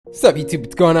What's up, YouTube?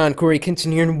 What's going on?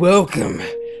 CORYXKENSHIN here, and welcome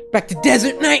back to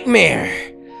Desert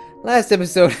Nightmare. Last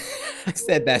episode, I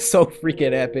said that so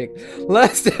freaking epic.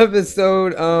 Last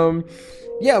episode,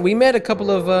 yeah, we met a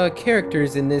couple of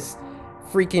characters in this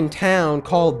freaking town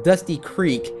called Dusty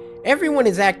Creek. Everyone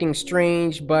is acting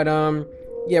strange, but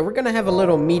yeah, we're gonna have a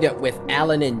little meetup with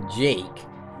Alan and Jake.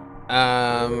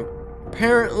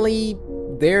 Apparently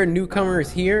they're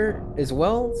newcomers here as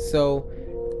well, so.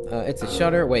 It's a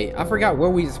shutter. Wait, I forgot where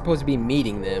we were supposed to be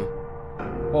meeting them.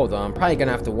 Hold on, I'm probably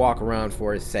gonna have to walk around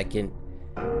for a second.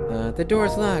 The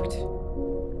door's locked.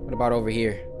 What about over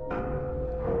here?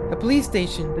 The police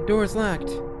station. The door's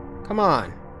locked. Come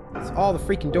on. It's all the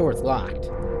freaking doors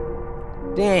locked.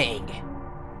 Dang.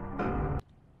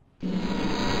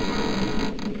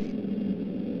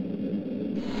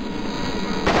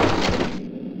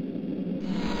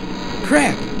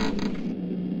 Crap!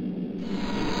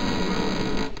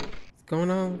 Going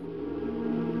on?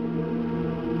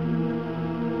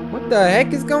 What the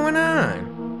heck is going on?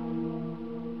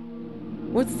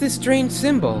 What's this strange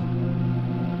symbol?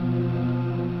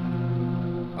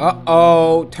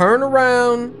 Uh-oh, turn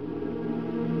around.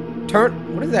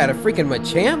 What is that, a freaking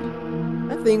Machamp?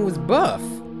 That thing was buff.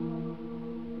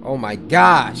 Oh my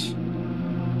gosh.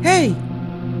 Hey!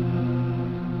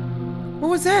 What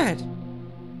was that?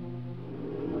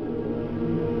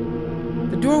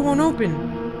 The door won't open.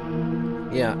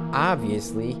 Yeah,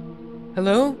 obviously.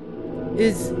 Hello?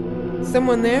 Is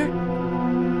someone there?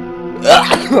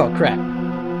 Oh, crap.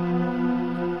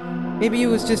 Maybe it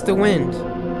was just the wind.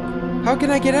 How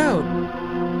can I get out?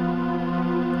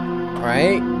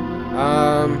 Alright.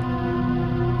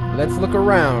 Let's look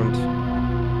around.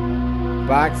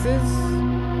 Boxes.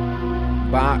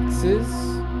 Boxes.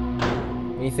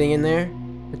 Anything in there?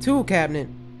 The tool cabinet.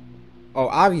 Oh,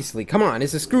 obviously. Come on,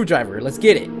 it's a screwdriver. Let's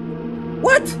get it.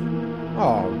 What?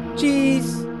 Oh,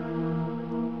 jeez.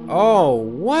 Oh,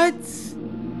 what?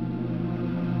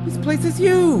 This place is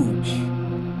huge.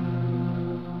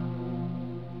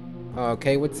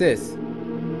 Okay, what's this?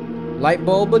 Light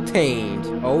bulb attained.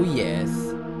 Oh, yes.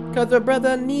 Because our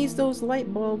brother needs those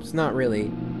light bulbs. Not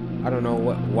really. I don't know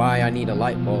why I need a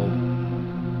light bulb.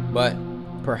 But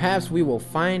perhaps we will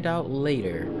find out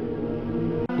later.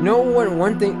 You know what?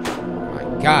 One thing... Oh, my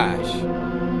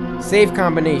gosh. Save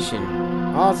combination.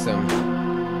 Awesome.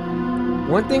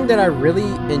 One thing that I really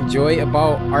enjoy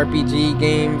about RPG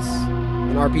games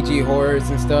and RPG horrors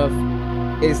and stuff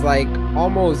is like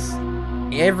almost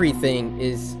everything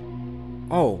is...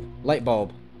 Oh, light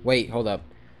bulb. Wait, hold up.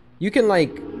 You can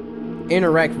like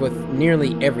interact with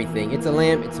nearly everything. It's a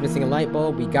lamp, it's missing a light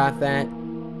bulb, we got that.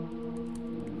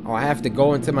 Oh, I have to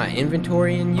go into my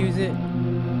inventory and use it.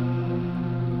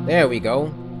 There we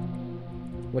go.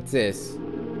 What's this?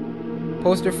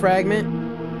 Poster fragment.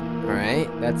 Alright,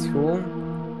 that's cool.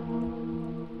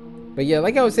 But yeah,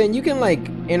 like I was saying, you can like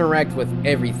interact with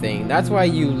everything. That's why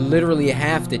you literally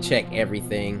have to check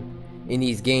everything in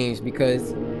these games,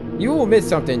 because you will miss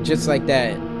something just like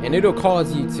that and it'll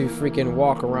cause you to freaking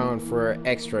walk around for an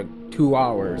extra 2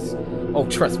 hours. Oh,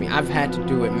 trust me, I've had to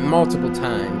do it multiple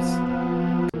times.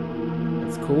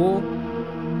 That's cool.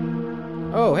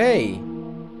 Oh, hey.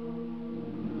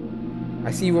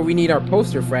 I see where we need our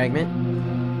poster fragment.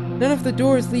 None of the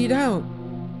doors lead out.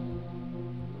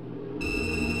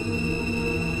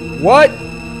 What?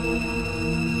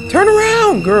 Turn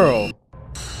around, girl.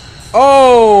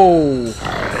 Oh.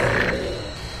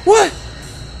 What?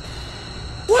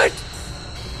 What?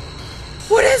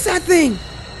 What is that thing?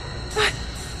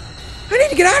 I need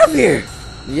to get out of here.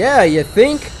 Yeah, you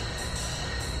think?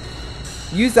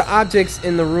 Use the objects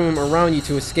in the room around you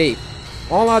to escape.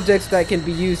 All objects that can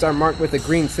be used are marked with a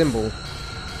green symbol.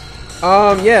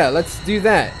 Yeah, let's do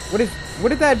that. What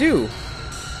did that do?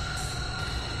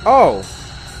 Oh.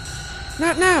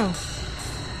 Not now.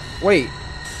 Wait.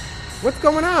 What's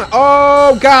going on?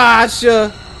 Oh, gosh.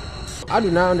 I do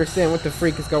not understand what the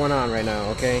freak is going on right now,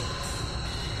 okay?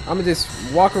 I'm gonna just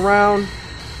walk around.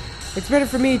 It's better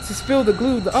for me to spill the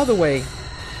glue the other way.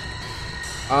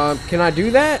 Can I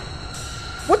do that?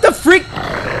 What the freak?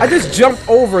 I just jumped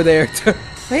over there to...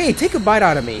 Hey, take a bite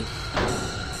out of me.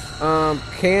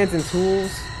 Cans and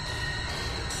tools.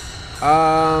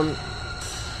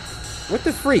 What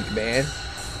the freak, man?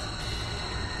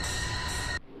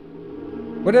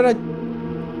 What did I...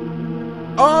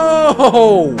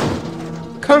 Oh!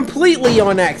 Completely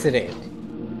on accident.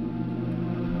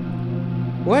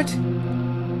 What?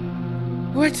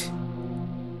 What?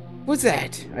 What's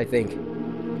that, I think?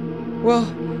 Well,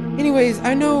 anyways,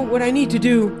 I know what I need to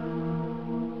do.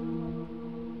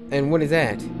 And what is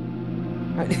that?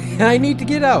 I need to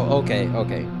get out. Okay,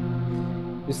 okay.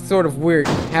 It's sort of weird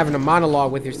having a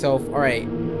monologue with yourself. Alright.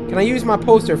 Can I use my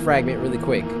poster fragment really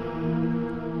quick?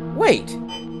 Wait.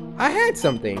 I had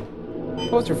something.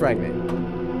 Poster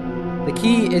fragment. The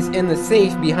key is in the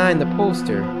safe behind the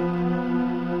poster.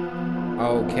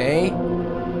 Okay.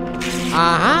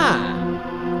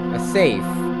 Aha! A safe.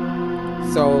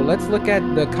 So let's look at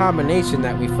the combination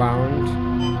that we found.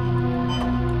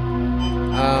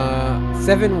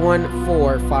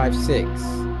 71456.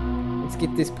 Let's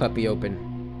get this puppy open.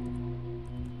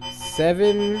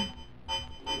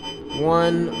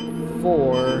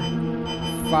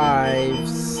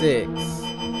 71456.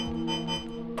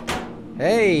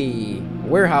 Hey,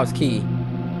 warehouse key.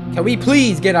 Can we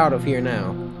please get out of here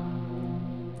now?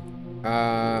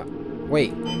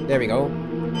 Wait, there we go.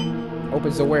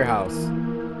 Opens the warehouse.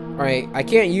 Alright, I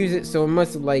can't use it, so it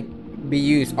must like be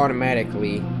used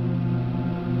automatically.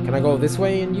 Can I go this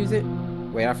way and use it?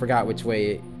 Wait, I forgot which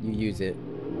way you use it.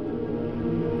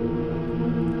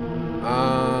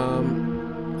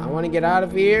 I want to get out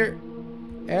of here.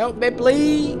 Help me,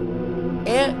 please.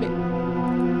 Help me.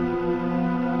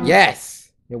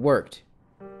 Yes, it worked.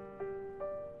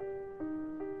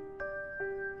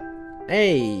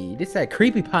 Hey, this is that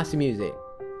creepypasta music.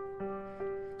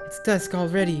 It's dusk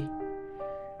already.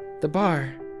 The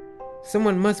bar.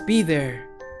 Someone must be there.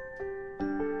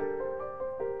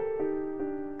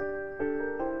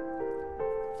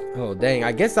 Oh, dang.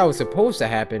 I guess that was supposed to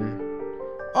happen.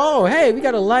 Oh, hey, we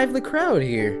got a lively crowd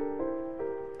here.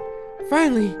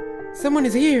 Finally, someone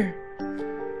is here.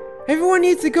 Everyone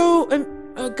needs to go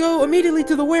immediately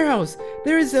to the warehouse.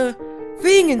 There is a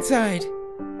thing inside.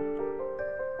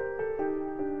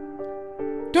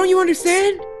 Don't you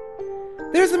understand?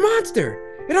 There's a monster.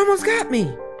 It almost got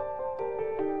me.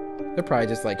 They're probably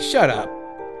just like, shut up.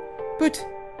 But...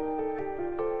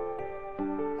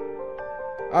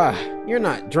 you're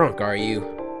not drunk, are you?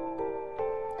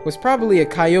 It was probably a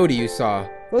coyote you saw.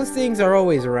 Those things are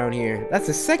always around here. That's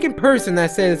the second person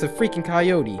that said it's a freaking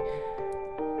coyote.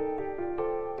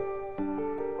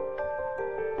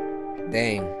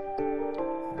 Dang.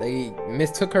 They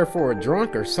mistook her for a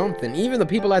drunk or something. Even the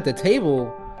people at the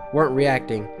table weren't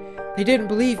reacting. They didn't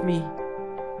believe me.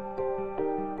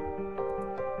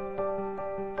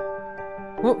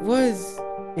 What was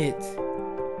it?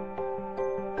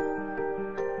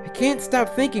 I can't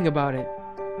stop thinking about it.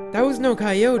 That was no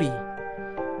coyote.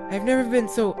 I've never been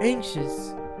so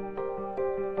anxious.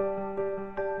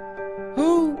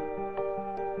 Who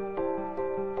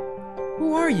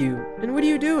are you? And what are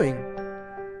you doing?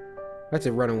 That's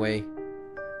a runaway.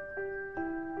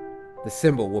 The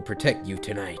symbol will protect you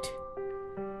tonight.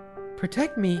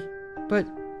 Protect me? But...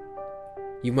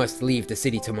 You must leave the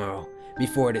city tomorrow,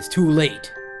 before it is too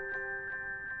late.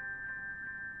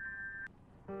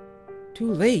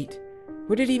 Too late?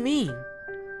 What did he mean?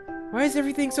 Why is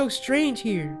everything so strange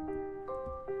here?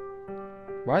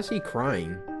 Why is he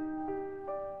crying?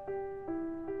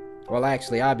 Well,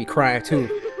 actually, I'd be crying too.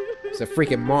 It's a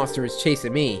freaking monster is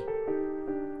chasing me.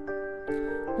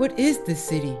 What is this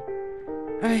city?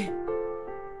 I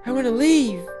want to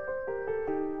leave.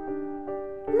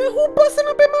 Man, who busting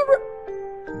up in my room?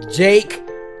 Jake!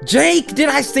 Jake! Did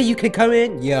I say you could come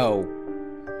in? Yo.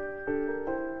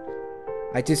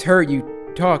 I just heard you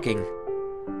talking.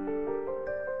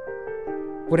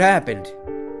 What happened?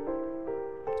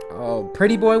 Oh,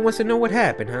 pretty boy wants to know what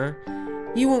happened, huh?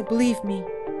 You won't believe me.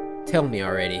 Tell me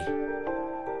already.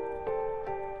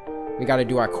 We gotta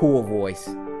do our cool voice.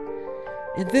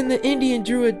 And then the Indian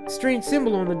drew a strange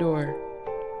symbol on the door.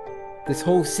 This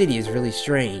whole city is really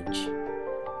strange.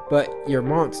 But your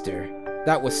monster,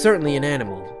 that was certainly an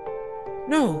animal.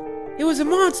 No, it was a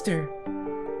monster.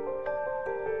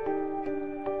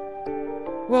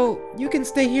 Well, you can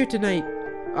stay here tonight.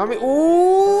 I mean,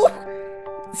 ooh!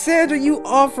 Sandra, you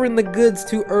offering the goods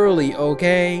too early,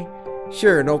 okay?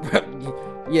 Sure, no problem.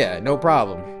 Yeah, no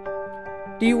problem.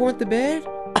 Do you want the bed?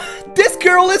 This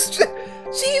girl is...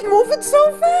 She's moving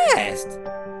so fast.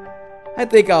 I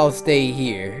think I'll stay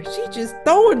here. She's just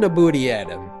throwing the booty at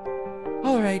him.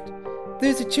 Alright,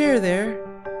 there's a chair there.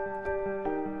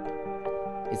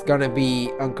 It's gonna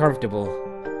be uncomfortable.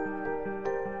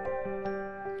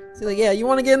 So like, yeah, you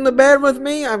wanna get in the bed with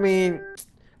me? I mean,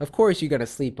 of course you're gonna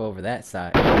sleep over that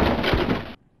side.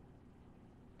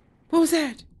 What was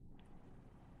that?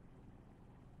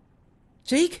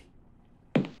 Jake?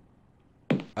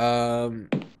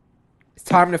 It's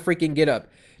time to freaking get up.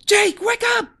 Jake, wake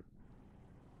up!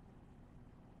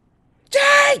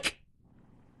 Jake!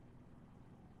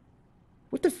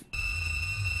 What the f-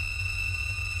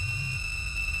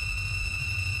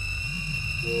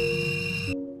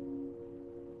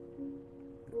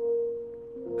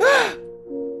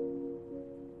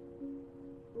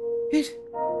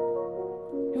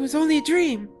 was only a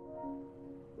dream.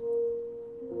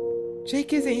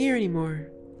 Jake isn't here anymore.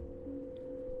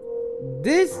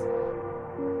 There's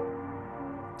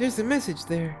a message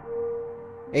there.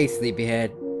 Hey,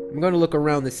 sleepyhead. I'm going to look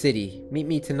around the city. Meet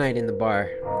me tonight in the bar.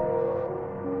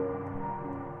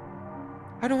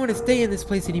 I don't want to stay in this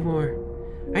place anymore.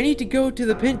 I need to go to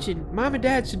the pension. Mom and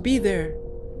Dad should be there.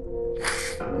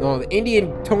 No, the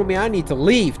Indian told me I need to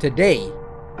leave today.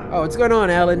 Oh, what's going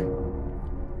on, Alan?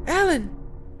 Alan!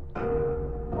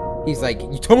 He's like,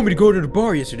 you told me to go to the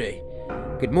bar yesterday.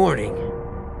 Good morning.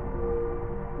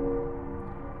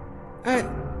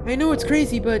 I know it's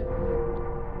crazy, but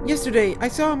yesterday I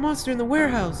saw a monster in the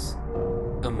warehouse.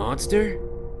 A monster?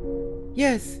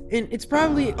 Yes, and it's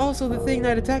probably also the thing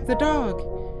that attacked the dog.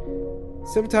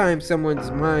 Sometimes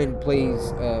someone's mind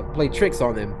play tricks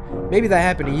on them. Maybe that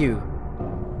happened to you.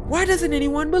 Why doesn't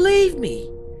anyone believe me?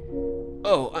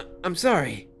 Oh, I'm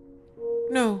sorry.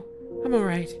 No, I'm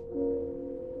alright.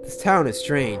 This town is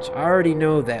strange. I already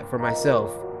know that for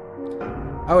myself.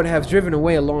 I would have driven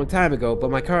away a long time ago, but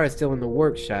my car is still in the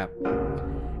workshop.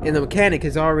 And the mechanic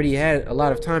has already had a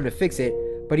lot of time to fix it,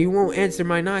 but he won't answer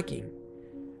my knocking.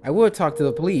 I would talk to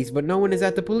the police, but no one is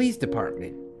at the police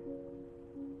department.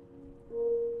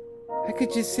 I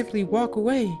could just simply walk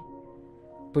away.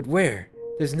 But where?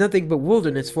 There's nothing but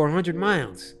wilderness for 100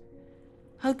 miles.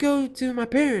 I'll go to my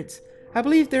parents. I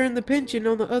believe they're in the pension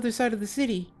on the other side of the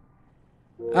city.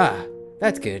 Ah,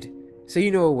 that's good. So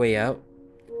you know a way out.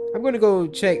 I'm gonna go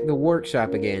check the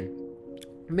workshop again.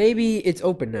 Maybe it's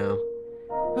open now.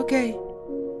 Okay.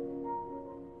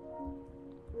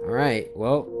 Alright,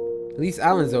 well, at least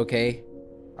Alan's okay.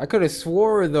 I could have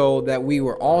swore, though, that we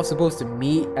were all supposed to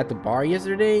meet at the bar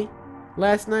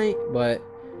last night, but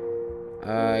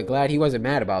glad he wasn't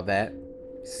mad about that.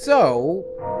 So,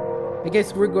 I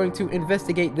guess we're going to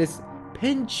investigate this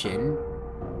pension,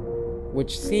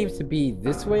 which seems to be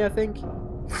this way, I think.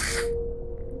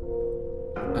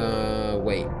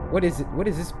 Wait, what is it? What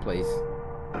is this place?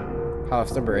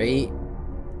 House number 8.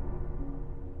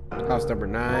 House number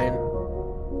 9.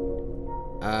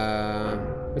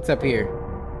 What's up here?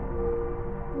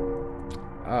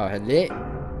 Oh, hello.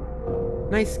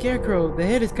 Nice scarecrow. The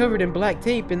head is covered in black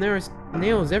tape and there are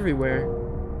nails everywhere.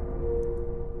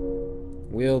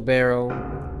 Wheelbarrow.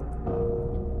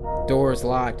 Doors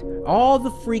locked. All the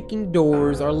freaking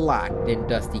doors are locked in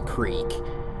Dusty Creek.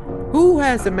 Who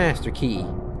has the master key?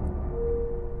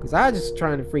 Because I'm just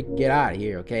trying to freaking get out of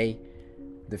here, okay?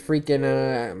 The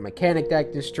freaking mechanic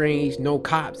acting strange. No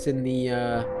cops in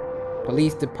the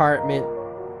police department.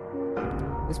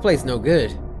 This place no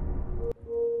good.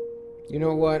 You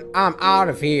know what? I'm out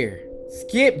of here.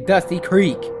 Skip Dusty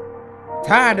Creek.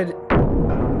 Tired of it.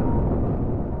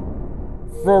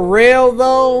 For real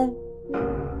though?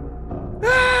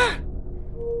 Ah!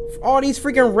 All these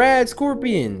freaking rad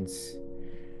scorpions.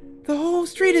 The whole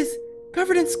street is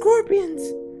covered in scorpions.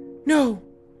 No.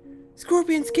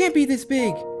 Scorpions can't be this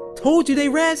big. Told you they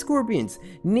rad scorpions.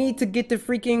 Need to get the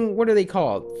freaking, what are they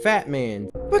called? Fat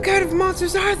Man. What kind of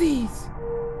monsters are these?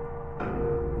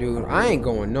 Dude, I ain't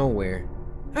going nowhere.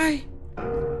 I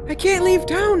can't leave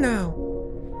town now.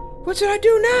 What should I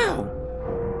do now?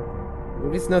 Well,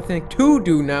 there's nothing to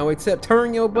do now except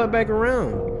turn your butt back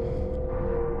around.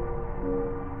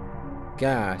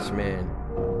 Gosh, man.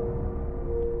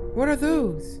 What are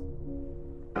those?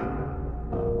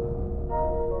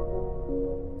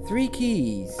 3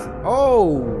 keys.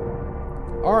 Oh!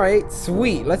 Alright,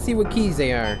 sweet. Let's see what keys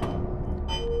they are.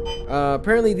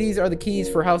 Apparently these are the keys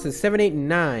for houses 7, 8, and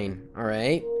 9.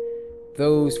 Alright.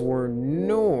 Those were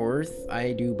north,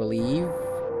 I do believe.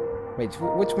 Wait,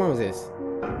 which one was this?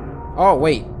 Oh,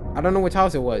 wait. I don't know which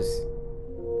house it was.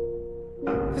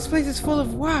 This place is full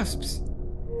of wasps.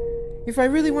 If I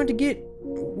really want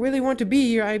to be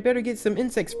here, I better get some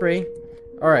insect spray.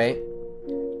 Alright.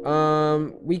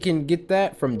 We can get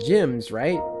that from Jim's,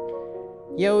 right?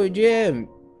 Yo, Jim.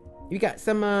 You got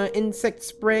some, insect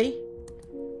spray?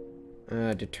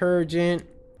 Detergent.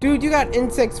 Dude, you got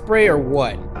insect spray or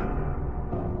what?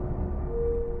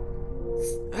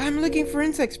 I'm looking for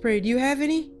insect spray. Do you have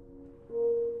any?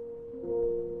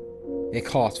 It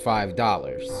costs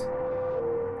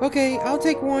 $5. Okay, I'll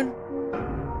take one.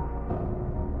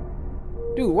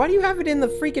 Dude, why do you have it in the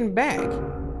freaking bag?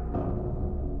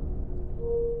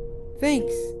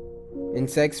 Thanks.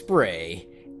 Insect spray.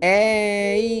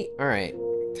 Hey! Alright.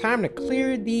 Time to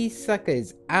clear these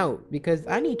suckers out because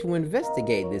I need to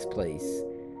investigate this place.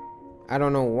 I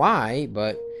don't know why,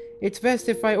 but it's best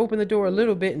if I open the door a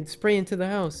little bit and spray into the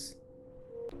house.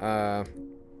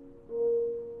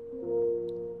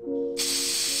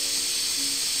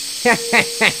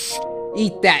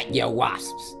 Eat that, you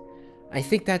wasps. I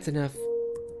think that's enough.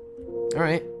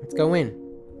 Alright, let's go in.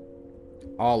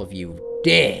 All of you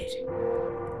dead.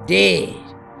 Dead.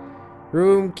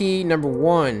 Room key number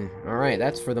 1. Alright,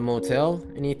 that's for the motel.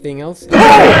 Anything else?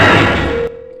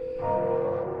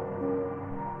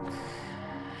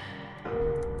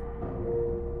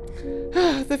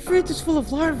 The fridge is full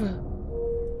of larvae.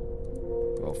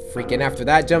 Well, freaking after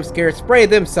that jump scare, spray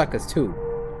them suckers too.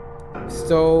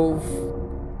 Stove.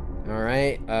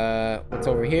 Alright, what's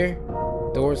over here?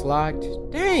 Doors locked.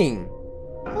 Dang!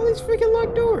 All these freaking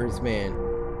locked doors, man.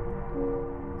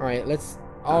 Alright, let's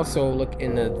also look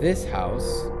into this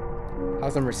house.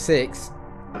 House number 6.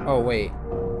 Oh, wait.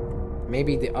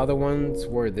 Maybe the other ones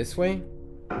were this way?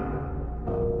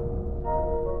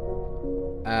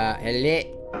 Hello?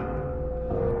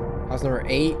 House number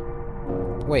 8.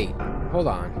 Wait, hold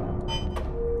on.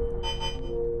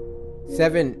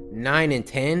 7, 9, and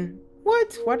 10?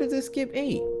 What? Why did this skip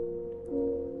 8?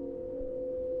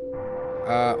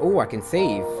 Oh, I can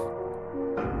save.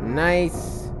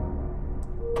 Nice.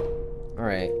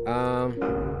 Alright,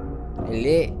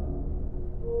 hello?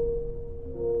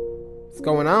 What's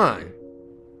going on?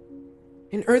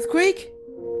 An earthquake?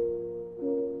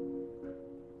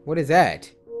 What is that?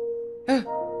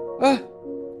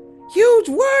 Huge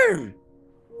worm!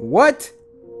 What?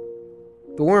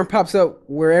 The worm pops up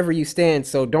wherever you stand,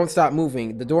 so don't stop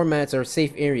moving. The doormats are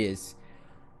safe areas.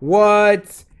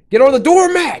 What? Get on the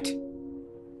doormat!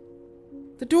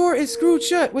 The door is screwed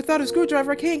shut. Without a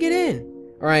screwdriver, I can't get in.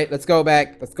 Alright, let's go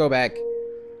back. Let's go back.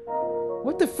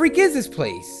 What the freak is this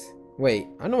place? Wait,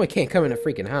 I know I can't come in a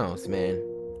freaking house, man.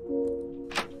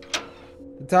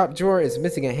 The top drawer is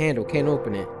missing a handle. Can't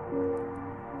open it.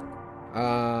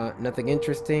 Nothing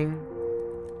interesting.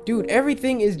 Dude,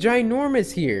 everything is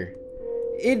ginormous here.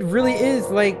 It really is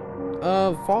like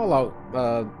Fallout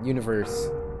universe.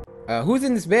 Who's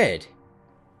in this bed?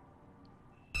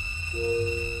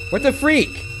 What the freak?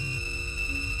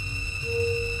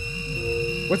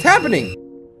 What's happening?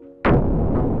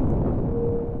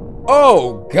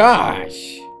 Oh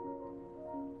gosh.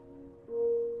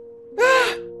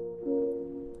 Ah!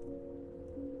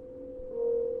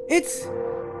 It's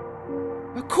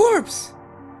a corpse.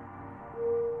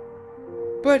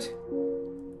 But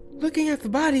looking at the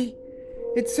body,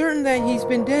 it's certain that he's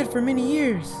been dead for many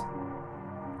years.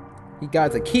 He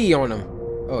got a key on him.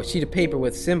 Oh, a sheet of paper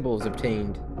with symbols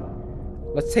obtained.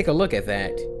 Let's take a look at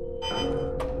that.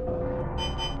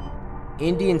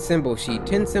 Indian symbol sheet.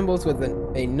 10 symbols with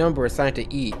a number assigned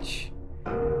to each.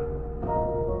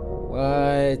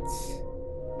 What?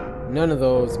 None of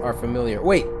those are familiar.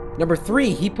 Wait, number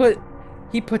 3. He put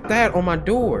that on my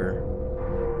door.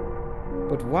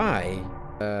 But why?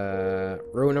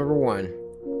 Row number 1.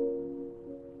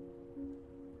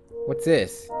 What's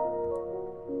this?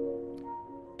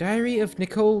 Diary of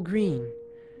Nicole Green.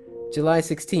 July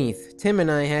 16th. Tim and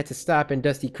I had to stop in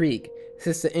Dusty Creek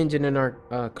since the engine in our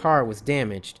car was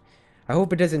damaged. I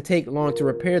hope it doesn't take long to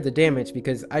repair the damage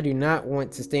because I do not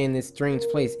want to stay in this strange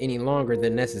place any longer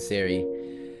than necessary.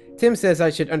 Tim says I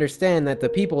should understand that the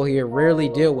people here rarely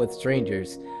deal with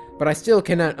strangers, but I still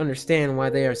cannot understand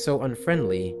why they are so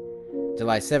unfriendly.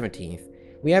 July 17th.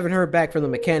 We haven't heard back from the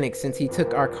mechanic since he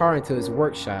took our car into his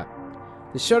workshop.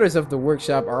 The shutters of the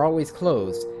workshop are always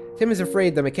closed. Tim is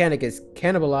afraid the mechanic is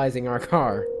cannibalizing our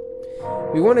car.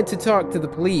 We wanted to talk to the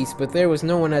police, but there was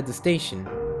no one at the station.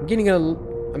 I'm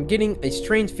getting a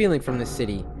strange feeling from this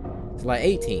city. July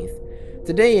 18th.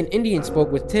 Today an Indian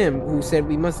spoke with Tim who said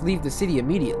we must leave the city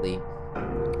immediately.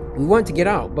 We want to get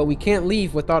out, but we can't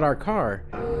leave without our car.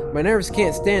 My nerves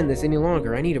can't stand this any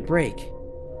longer. I need a break.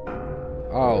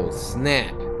 Oh,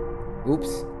 snap.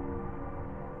 Oops.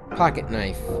 Pocket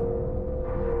knife.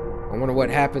 I wonder what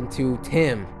happened to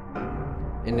Tim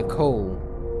and Nicole.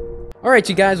 Alright,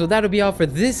 you guys, well, that'll be all for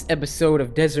this episode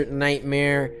of Desert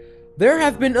Nightmare. There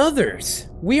have been others.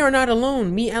 We are not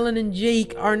alone. Me, Alan, and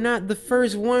Jake are not the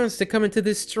first ones to come into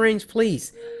this strange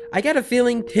place. I got a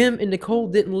feeling Tim and Nicole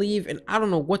didn't leave, and I don't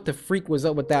know what the freak was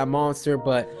up with that monster,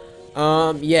 but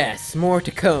yes, more to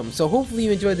come. So hopefully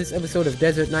you enjoyed this episode of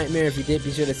Desert Nightmare. If you did,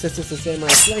 be sure to Sisters of Samurai,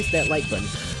 slice that like button,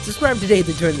 subscribe today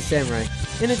to join the Samurai,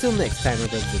 and until next time, my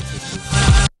brothers and sisters.